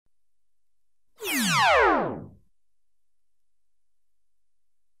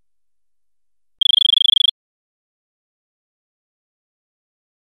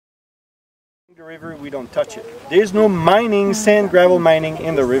The river, we don't touch it. There's no mining, sand, gravel mining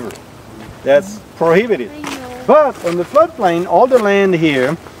in the river. That's prohibited. But on the floodplain, all the land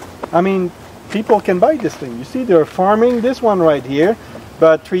here, I mean, people can buy this thing. You see, they're farming this one right here.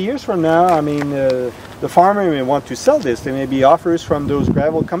 But 3 years from now, I mean, the farmer may want to sell this. There may be offers from those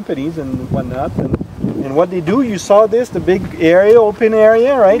gravel companies and whatnot. And what they do, you saw this, the big area, open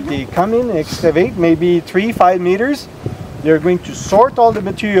area, right? They come in, excavate maybe 3-5 meters. They're going to sort all the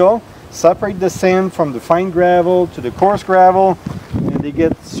material, separate the sand from the fine gravel to the coarse gravel. And they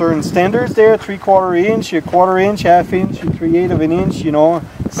get certain standards there, 3/4 inch, a 1/4 inch, 1/2 inch, 3/8 of an inch, you know,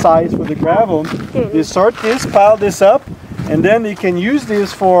 size for the gravel. They sort this, pile this up, and then they can use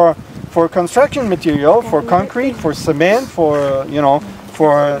this for construction material, for concrete, for cement, for, you know,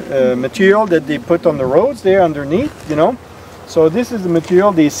 for material that they put on the roads there underneath, you know. So this is the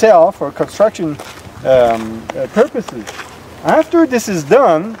material they sell for construction purposes. After this is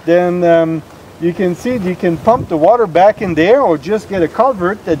done, then you can see you can pump the water back in there, or just get a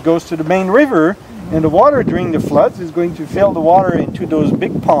culvert that goes to the main river, and the water during the floods is going to fill the water into those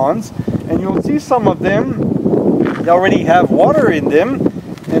big ponds, and you'll see some of them, they already have water in them,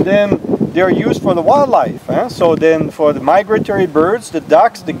 and then they're used for the wildlife. So then for the migratory birds, the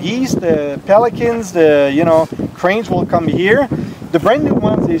ducks, the geese, the pelicans, the, you know, cranes will come here. The brand new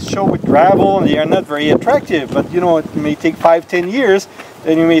ones they show with gravel, and they are not very attractive, but you know, it may take 5-10 years.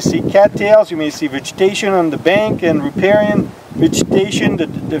 Then you may see cattails, you may see vegetation on the bank and riparian vegetation.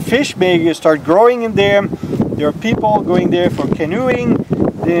 The fish may start growing in there. There are people going there for canoeing.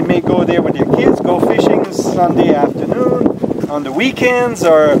 They may go there with their kids, go fishing Sunday afternoon, on the weekends,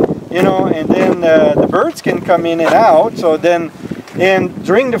 or, you know, and then the birds can come in and out. So then, and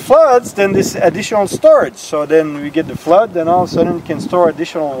during the floods, then this additional storage. So then we get the flood, then all of a sudden you can store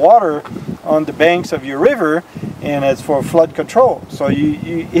additional water on the banks of your river, and it's for flood control. So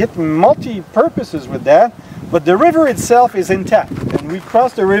you hit multi-purposes with that, but the river itself is intact. And we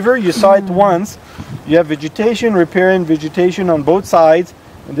crossed the river, you saw it once. You have vegetation, riparian vegetation on both sides,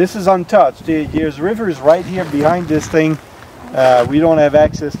 and this is untouched. There's rivers right here behind this thing. We don't have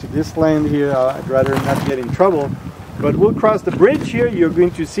access to this land here. I'd rather not get in trouble. But we'll cross the bridge here. You're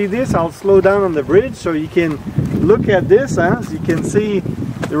going to see this. I'll slow down on the bridge so you can look at this. So you can see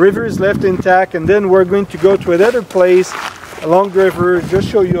the river is left intact, and then we're going to go to another place along the river, just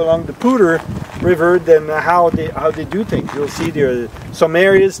show you along the Poudre River, then how they do things. You'll see there are some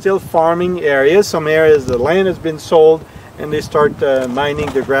areas still farming areas, some areas the land has been sold, and they start mining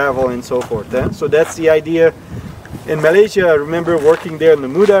the gravel and so forth. So that's the idea. In Malaysia, I remember working there in the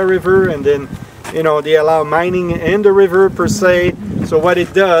Muda River, and then, you know, they allow mining in the river per se. So what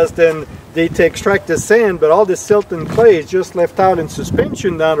it does, then they extract the sand, but all the silt and clay is just left out in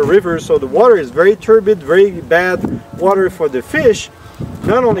suspension down the river. So the water is very turbid, very bad water for the fish.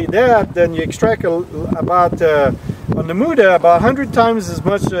 Not only that, then you extract about on the Muda about 100 times as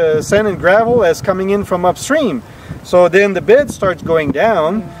much sand and gravel as coming in from upstream. So then the bed starts going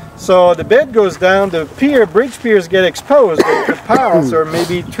down. So the bed goes down, the bridge piers get exposed, the piles are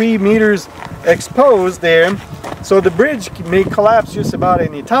maybe 3 meters exposed there. So the bridge may collapse just about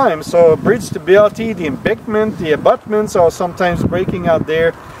any time. So bridge stability, the embankment, the abutments are sometimes breaking out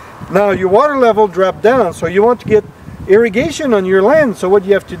there. Now your water level dropped down, so you want to get irrigation on your land. So what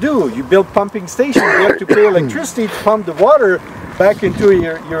you have to do, you build pumping stations, you have to pay electricity to pump the water back into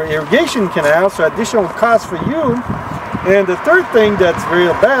your irrigation canal, so additional cost for you. And the third thing that's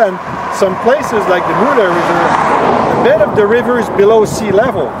real bad, some places like the Muda River, the bed of the river is below sea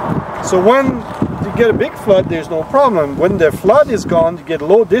level. So when you get a big flood, there's no problem. When the flood is gone, you get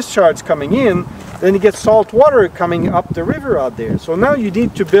low discharge coming in, then you get salt water coming up the river out there. So now you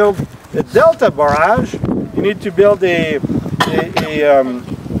need to build a delta barrage. You need to build a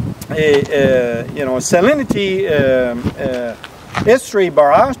salinity estuary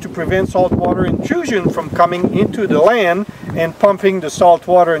barrage to prevent saltwater intrusion from coming into the land and pumping the salt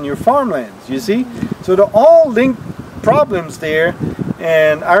water in your farmlands, you see? So they're all linked problems there.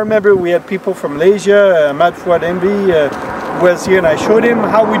 And I remember we had people from Malaysia, Ahmad Fuad Envy was here, and I showed him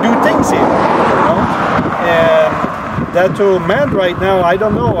how we do things here, you know? And that old man right now, I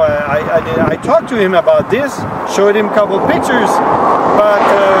don't know, I talked to him about this, showed him a couple pictures, but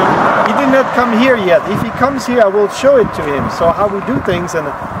he did not come here yet. If he comes here, I will show it to him. So how we do things, and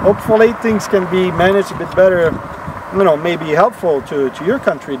hopefully things can be managed a bit better, you know, maybe helpful to your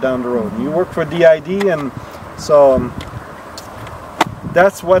country down the road. You work for DID, and so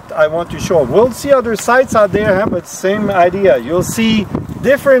that's what I want to show. We'll see other sites out there, but same idea. You'll see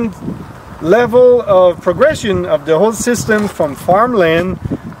different level of progression of the whole system, from farmland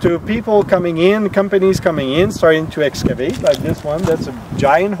to people coming in, companies coming in, starting to excavate, like this one. That's a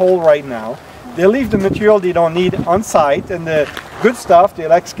giant hole right now. They leave the material they don't need on site, and the good stuff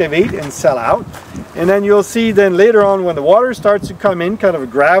they'll excavate and sell out. And then you'll see then later on when the water starts to come in, kind of a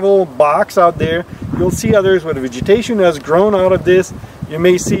gravel box out there, you'll see others where the vegetation has grown out of this. You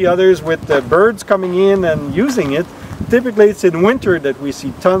may see others with the birds coming in and using it. Typically it's in winter that we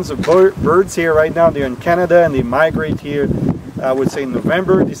see tons of birds here. Right now they're in Canada and they migrate here, I would say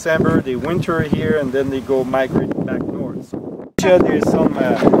November, December, they winter here and then they go migrate back north. So there's some,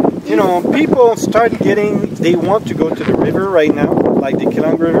 you know, people start getting, they want to go to the river right now, like the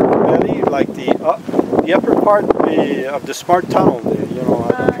Killang River Valley, like the upper part of the Smart Tunnel there, you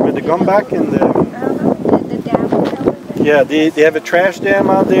know, with the Gumback and the dam. Yeah, they have a trash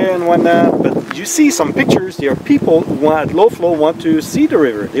dam out there and whatnot, but you see some pictures, there are people who at low flow want to see the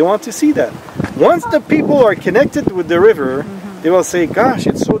river, they want to see that. Once the people are connected with the river, they will say, gosh,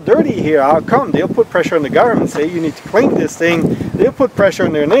 it's so dirty here, how come? They'll put pressure on the government, say, you need to clean this thing. They'll put pressure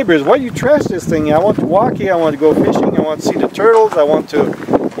on their neighbors. Why you trash this thing? I want to walk here, I want to go fishing, I want to see the turtles, I want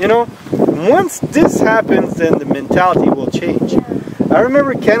to, you know. Once this happens, then the mentality will change. I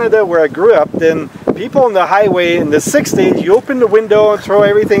remember Canada, where I grew up, then people on the highway in the 60s, you open the window and throw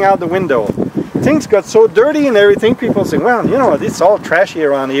everything out the window. Things got so dirty and everything, people say, well, you know, it's all trashy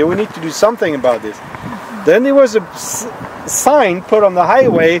around here, we need to do something about this. Then there was a sign put on the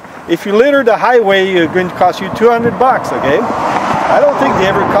highway, if you litter the highway, it's going to cost you 200 bucks, okay? I don't think they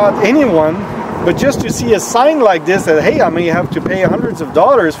ever caught anyone, but just to see a sign like this that, hey, I may have to pay hundreds of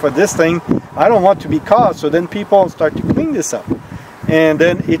dollars for this thing, I don't want to be caught, so then people start to clean this up. And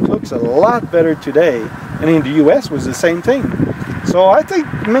then it looks a lot better today, and in the US was the same thing. So I think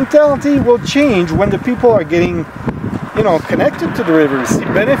mentality will change when the people are getting, you know, connected to the river, see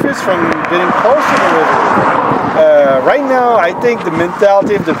benefits from getting close to the river. Right now, I think the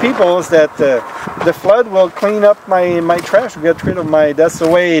mentality of the people is that the flood will clean up my trash, will get rid of my, that's the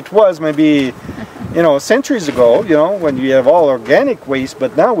way it was maybe, you know, centuries ago, you know, when you have all organic waste,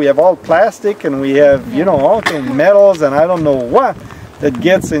 but now we have all plastic and we have, you know, all kinds of metals and I don't know what that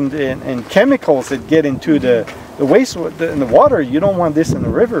gets in chemicals that get into the waste in the water. You don't want this in the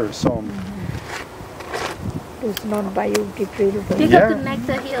river, so. It's not biodegradable. Because the next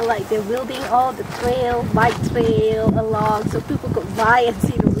here, like they're building all the trail, bike trail along, so people could buy and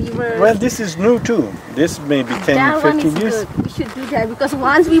see the river. Well, this is new too. This may be 10, 15 years. Good. We should do that because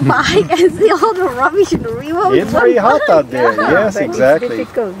once we buy and see all the rubbish in the river, it's very hot out there. Yes, but exactly. It's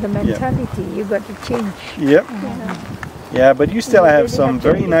difficult. The mentality, you got to change. Yep. Yeah, but you still have some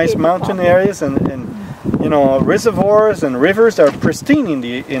very nice mountain areas and you know, reservoirs and rivers are pristine in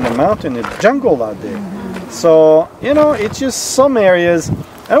the mountain, the jungle out there. So, you know, it's just some areas.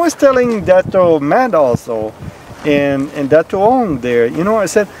 I was telling Dato Matt also, and Dato Ong there, you know, I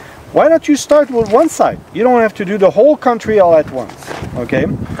said, why don't you start with one site? You don't have to do the whole country all at once, okay?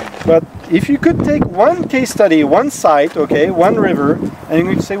 But if you could take one case study, one site, okay, one river, and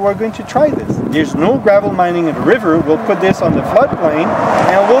you could say, we're going to try this. There's no gravel mining in the river, we'll put this on the floodplain,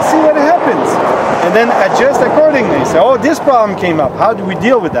 and we'll see what happens. And then adjust accordingly. Say, oh, this problem came up, how do we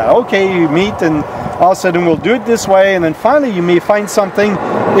deal with that? Okay, you meet and all of a sudden we'll do it this way, and then finally you may find something.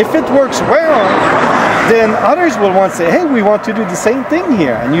 If it works well, then others will want to say, hey, we want to do the same thing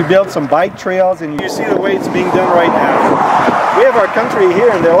here. And you build some bike trails, and you see the way it's being done right now. We have our country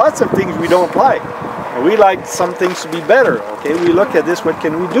here, and there are lots of things we don't like. And we like some things to be better, okay? We look at this, what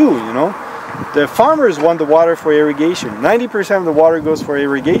can we do, you know? The farmers want the water for irrigation. 90% of the water goes for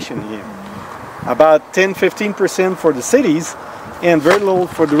irrigation here. About 10-15% for the cities, and very little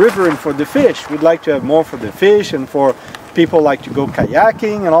for the river and for the fish. We'd like to have more for the fish and for people like to go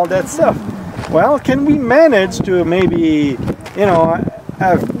kayaking and all that stuff. Well, can we manage to maybe, you know,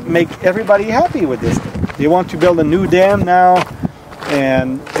 make everybody happy with this thing? They want to build a new dam now,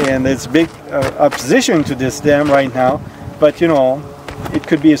 and there's big opposition to this dam right now, but you know, it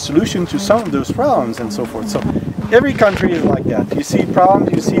could be a solution to some of those problems and so forth. So every country is like that. You see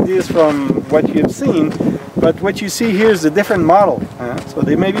problems, you see this from what you have seen, but what you see here is a different model. So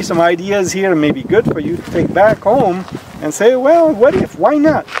there may be some ideas here that may be good for you to take back home and say, well, what if, why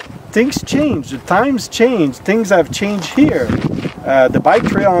not? Things change, the times change, things have changed here. The bike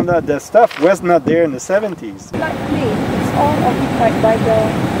trail and the stuff was not there in the 70s. Luckily, it's all occupied by the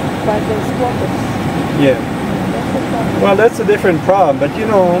squatters. Yeah. Well, that's a different problem, but you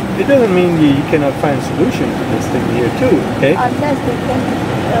know, it doesn't mean you cannot find a solution to this thing here too, okay? Unless they can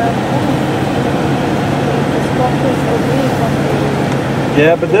the squatters away from the...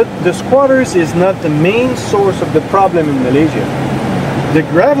 Yeah, but the squatters is not the main source of the problem in Malaysia. The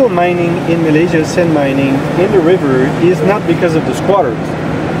gravel mining in Malaysia, sand mining in the river, is not because of the squatters.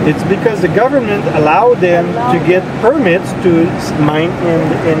 It's because the government allowed them to get permits to mine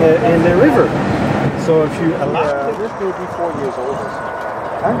in the river. So if you allow this may be 4 years old or so.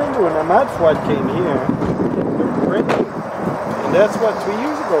 I remember when a mud flood came here, it looked pretty. And that's what, 3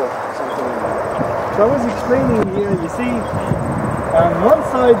 years ago, something like that. So I was explaining here, you see, on one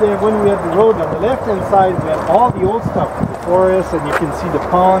side there, when we had the road, on the left-hand side, we had all the old stuff, the forest, and you can see the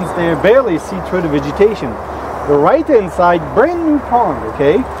ponds there, barely see through the vegetation. The right-hand side, brand new pond,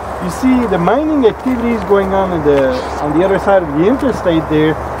 okay? You see the mining activities going on the other side of the interstate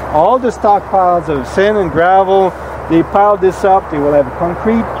there, all the stockpiles of sand and gravel, they pile this up, they will have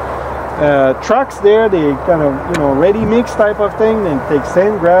concrete trucks there, they kind of, you know, ready mix type of thing, then take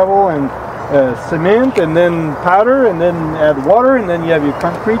sand, gravel, and cement, and then powder, and then add water, and then you have your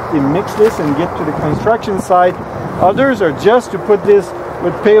concrete. They mix this and get to the construction site. Others are just to put this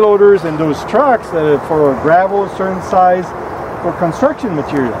with payloaders and those trucks for gravel, certain size, for construction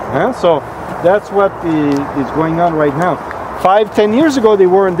material. So that's what is going on right now. 5-10 years ago they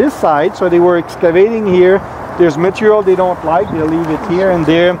were on this side, so they were excavating here. There's material they don't like, they'll leave it here and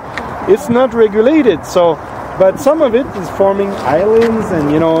there. It's not regulated, so but some of it is forming islands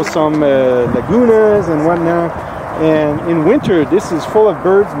and, you know, some lagunas and whatnot. And in winter, this is full of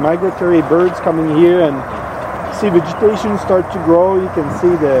birds, migratory birds coming here, and see vegetation start to grow. You can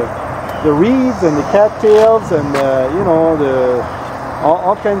see the reeds and the cattails and you know,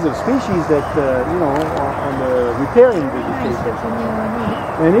 all kinds of species that you know, on the riparian vegetation.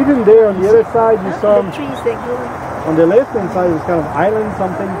 And even there on the other side, you saw the trees that grow. On the left-hand side is kind of island,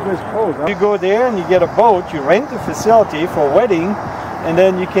 something just closed. You go there and you get a boat, you rent the facility for a wedding, and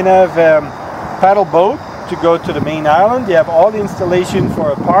then you can have paddle boat to go to the main island. You have all the installation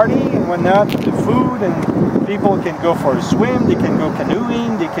for a party and whatnot, the food, and people can go for a swim, they can go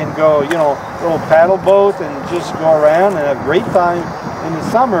canoeing, they can go, you know, little paddle boat and just go around and have a great time in the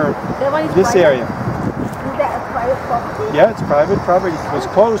summer in this area. Is that a private property? Yeah, it's private property. It was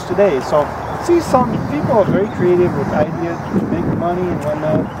closed today, so see, some people are very creative with ideas to make money and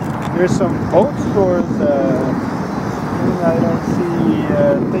whatnot. There's some boat stores. I don't see.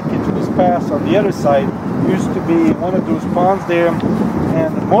 I think it was past on the other side. Used to be one of those ponds there,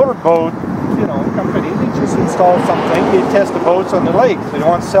 and the motorboat, you know, company, they just install something. They test the boats on the lake. They don't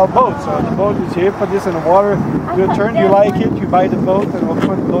want to sell boats, so the boat is here. Put this in the water. You turn. You like it? You buy the boat, and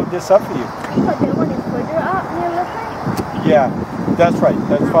we'll load this up for you. But that one is further up near Lefay? Yeah. That's right.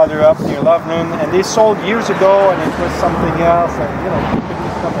 That's farther up near Lovenon, and they sold years ago, and it was something else, and you know,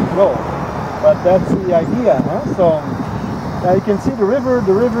 companies come and go. But that's the idea, huh? So now you can see the river.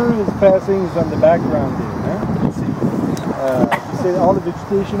 The river is passing on the background there. Huh? You can see. You see all the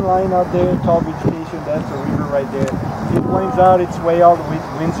vegetation line out there, tall vegetation. That's a river right there. It winds out its way all the way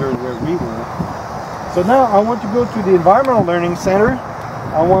to Windsor, where we were. So now I want to go to the Environmental Learning Center.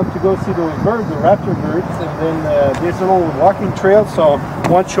 I want to go see those birds, the raptor birds, and then there's a little walking trail, so I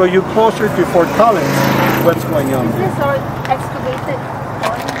want to show you closer to Fort Collins what's going on. Is this all excavated?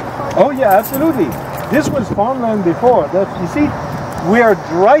 Oh yeah, absolutely. This was farmland before. You see, we are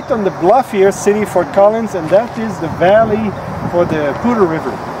right on the bluff here, city Fort Collins, and that is the valley for the Poudre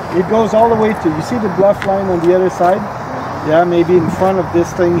River. It goes all the way to, you see the bluff line on the other side? Yeah, maybe in front of this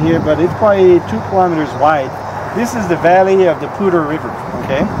thing here, but it's probably 2 kilometers wide. This is the valley of the Poudre River,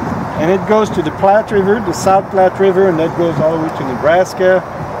 okay? And it goes to the Platte River, the South Platte River, and that goes all the way to Nebraska,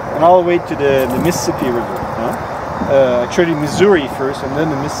 and all the way to the Mississippi River. Actually Missouri first, and then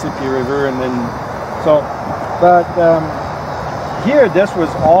the Mississippi River, and then, so, but here this was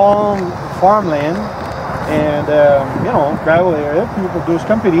all farmland, and you know, gravel area. People, those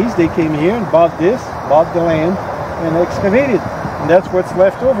companies, they came here and bought the land, and excavated, and that's what's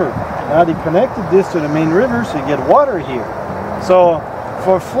left over. Now they connected this to the main river, so you get water here. So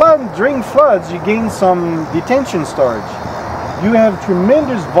for during floods, you gain some detention storage. You have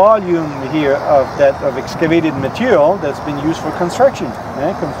tremendous volume here of excavated material that's been used for construction.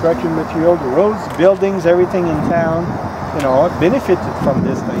 Construction material, the roads, buildings, everything in town, you know, benefited from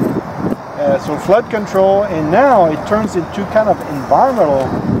this thing. So flood control, and now it turns into kind of environmental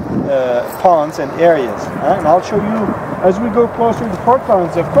ponds and areas. And I'll show you as we go closer to Fort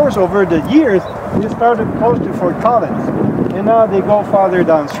Collins. Of course, over the years, they started close to Fort Collins, and now they go farther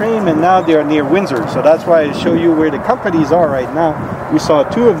downstream, and now they're near Windsor. So that's why I show you where the companies are right now. We saw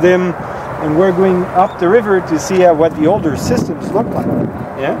 2 of them, and we're going up the river to see what the older systems look like.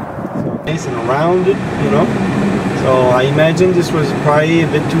 Yeah, so nice and rounded, you know. So I imagine this was probably a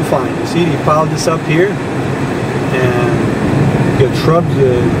bit too fine. You see, they piled this up here, and you got shrubs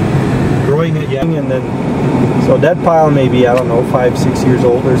growing it, and then so that pile maybe, I don't know, 5-6 years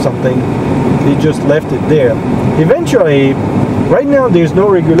old or something. They just left it there. Eventually, Right now, there's no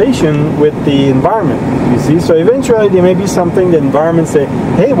regulation with the environment, you see. So eventually, there may be something the environment say,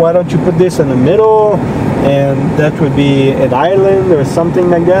 hey, why don't you put this in the middle, and that would be an island or something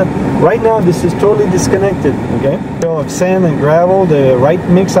like that. Right now, this is totally disconnected, okay? So of sand and gravel, the right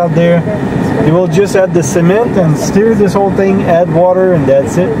mix out there, you will just add the cement and stir this whole thing, add water, and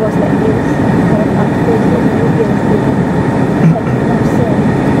that's it. It was like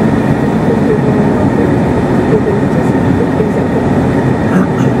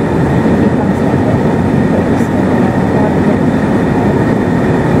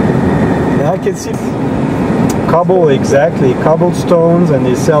I can see cobble, exactly, cobblestones, and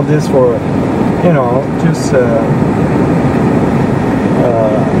they sell this for, you know, just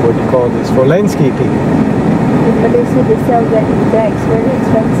what do you call this, for landscaping. But they say they sell that in bags, very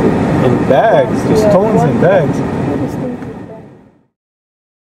expensive. In bags, just stones in bags.